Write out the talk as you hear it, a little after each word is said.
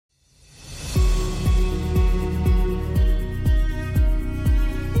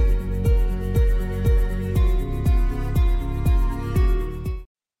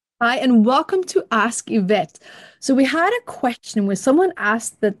Hi, and welcome to Ask Yvette. So, we had a question where someone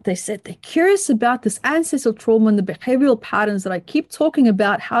asked that they said they're curious about this ancestral trauma and the behavioral patterns that I keep talking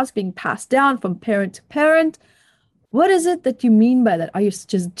about, how it's being passed down from parent to parent. What is it that you mean by that? Are you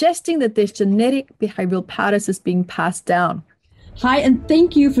suggesting that there's genetic behavioral patterns that's being passed down? Hi, and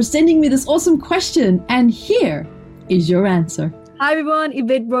thank you for sending me this awesome question. And here is your answer. Hi, everyone.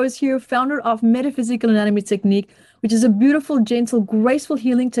 Yvette Rose here, founder of Metaphysical Anatomy Technique, which is a beautiful, gentle, graceful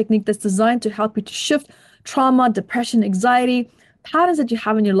healing technique that's designed to help you to shift trauma, depression, anxiety, patterns that you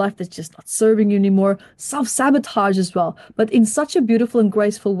have in your life that's just not serving you anymore, self-sabotage as well, but in such a beautiful and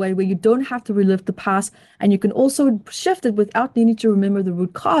graceful way where you don't have to relive the past and you can also shift it without needing to remember the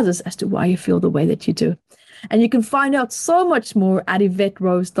root causes as to why you feel the way that you do. And you can find out so much more at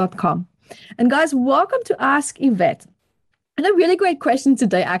YvetteRose.com. And guys, welcome to Ask Yvette. And a really great question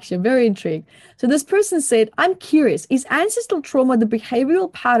today, actually. I'm very intrigued. So this person said, I'm curious, is ancestral trauma the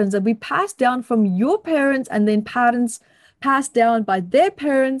behavioral patterns that we pass down from your parents and then patterns passed down by their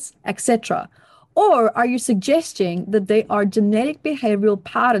parents, etc.? Or are you suggesting that they are genetic behavioral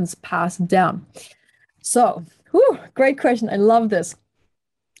patterns passed down? So, great question. I love this.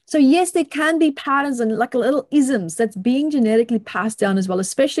 So yes, there can be patterns and like little isms that's being genetically passed down as well,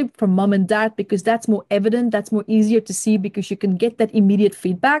 especially from mom and dad, because that's more evident, that's more easier to see because you can get that immediate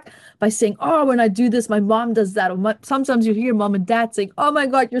feedback by saying, oh, when I do this, my mom does that. Or sometimes you hear mom and dad saying, oh my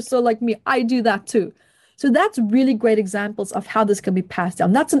God, you're so like me. I do that too. So that's really great examples of how this can be passed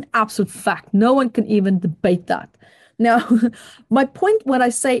down. That's an absolute fact. No one can even debate that. Now, my point, what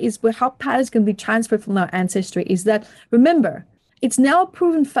I say is how patterns can be transferred from our ancestry is that, remember, it's now a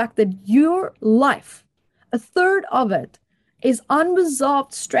proven fact that your life, a third of it, is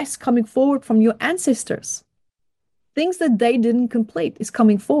unresolved stress coming forward from your ancestors. Things that they didn't complete is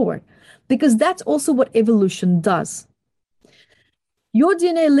coming forward because that's also what evolution does. Your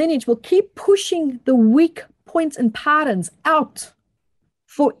DNA lineage will keep pushing the weak points and patterns out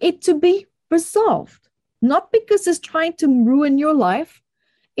for it to be resolved. Not because it's trying to ruin your life,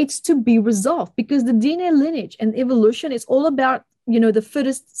 it's to be resolved because the DNA lineage and evolution is all about the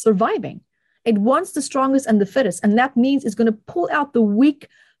fittest surviving. It wants the strongest and the fittest. And that means it's going to pull out the weak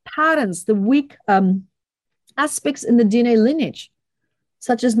patterns, the weak aspects in the DNA lineage,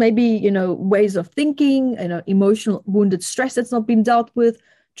 such as maybe, ways of thinking, emotional wounded stress that's not been dealt with,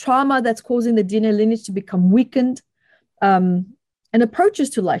 trauma that's causing the DNA lineage to become weakened, and approaches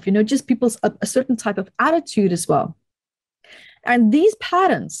to life, just people's a certain type of attitude as well. And these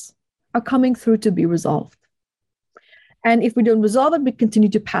patterns are coming through to be resolved. And if we don't resolve it, we continue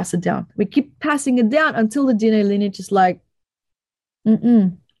to pass it down. We keep passing it down until the DNA lineage is like,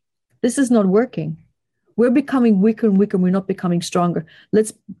 this is not working. We're becoming weaker and weaker. We're not becoming stronger.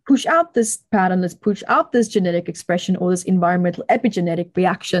 Let's push out this pattern. Let's push out this genetic expression or this environmental epigenetic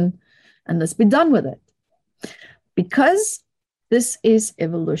reaction, and let's be done with it. Because this is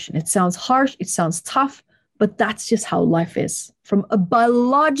evolution. It sounds harsh. It sounds tough. But that's just how life is from a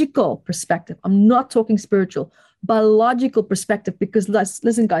biological perspective. I'm not talking spiritual, biological perspective, because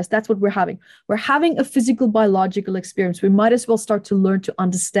listen, guys, that's what we're having. We're having a physical, biological experience. We might as well start to learn to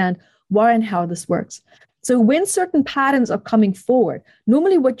understand why and how this works. So when certain patterns are coming forward,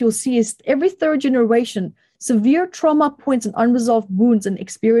 normally what you'll see is every third generation, severe trauma points and unresolved wounds and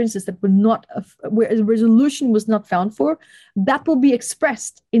experiences that were not, where a resolution was not found for, that will be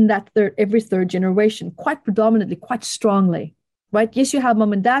expressed in that every third generation, quite predominantly, quite strongly, right? Yes, you have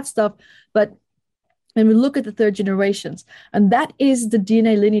mom and dad stuff, but when we look at the third generations, and that is the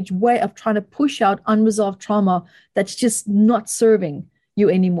DNA lineage way of trying to push out unresolved trauma that's just not serving you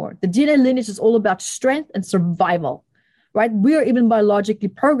anymore. The DNA lineage is all about strength and survival, right? We are even biologically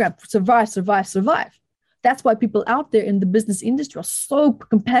programmed for survive, survive, survive. That's why people out there in the business industry are so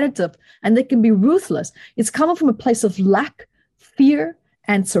competitive and they can be ruthless. It's coming from a place of lack, fear,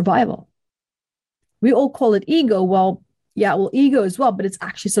 and survival. We all call it ego. Well, ego as well, but it's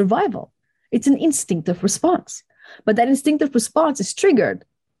actually survival. It's an instinctive response. But that instinctive response is triggered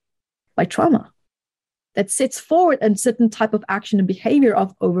by trauma that sets forward a certain type of action and behavior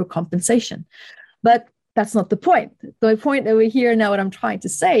of overcompensation. But that's not the point. The point over here now, what I'm trying to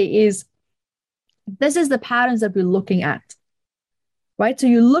say is, this is the patterns that we're looking at, right? So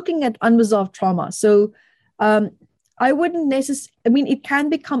you're looking at unresolved trauma. So I wouldn't necessarily, it can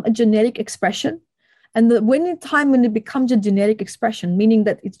become a genetic expression. And when it becomes a genetic expression, meaning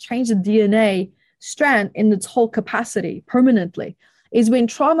that it's changed the DNA strand in its whole capacity permanently, is when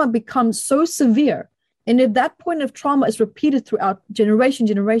trauma becomes so severe. And if that point of trauma is repeated throughout generation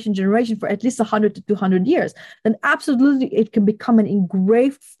for at least 100 to 200 years, then absolutely it can become an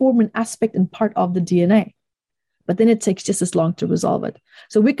engraved form and aspect and part of the DNA. but then it takes just as long to resolve it.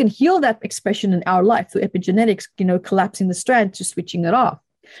 So we can heal that expression in our life through epigenetics, collapsing the strand to switching it off.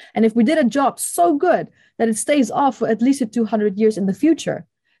 And if we did a job so good that it stays off for at least 200 years in the future,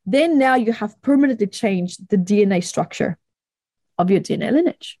 then now you have permanently changed the DNA structure of your DNA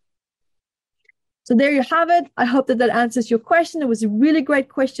lineage. So there you have it. I hope that answers your question. It was a really great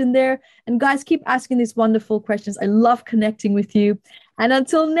question there. And guys, keep asking these wonderful questions. I love connecting with you. And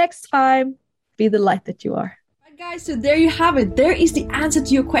until next time, be the light that you are. Guys, so there you have it. There is the answer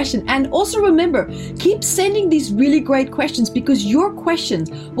to your question. And also remember, keep sending these really great questions, because your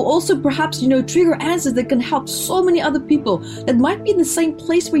questions will also perhaps, trigger answers that can help so many other people that might be in the same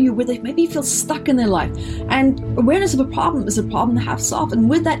place where they maybe feel stuck in their life. And awareness of a problem is a problem to have solved. And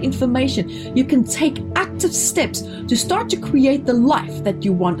with that information, you can take active steps to start to create the life that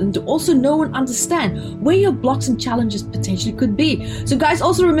you want, and to also know and understand where your blocks and challenges potentially could be. So guys,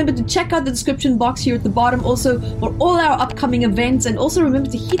 also remember to check out the description box here at the bottom also for all our upcoming events, and also remember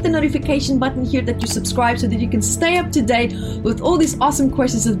to hit the notification button here that you subscribe, so that you can stay up to date with all these awesome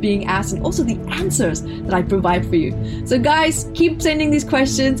questions that are being asked, and also the answers that I provide for you. So guys, keep sending these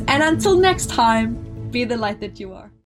questions, and until next time, be the light that you are.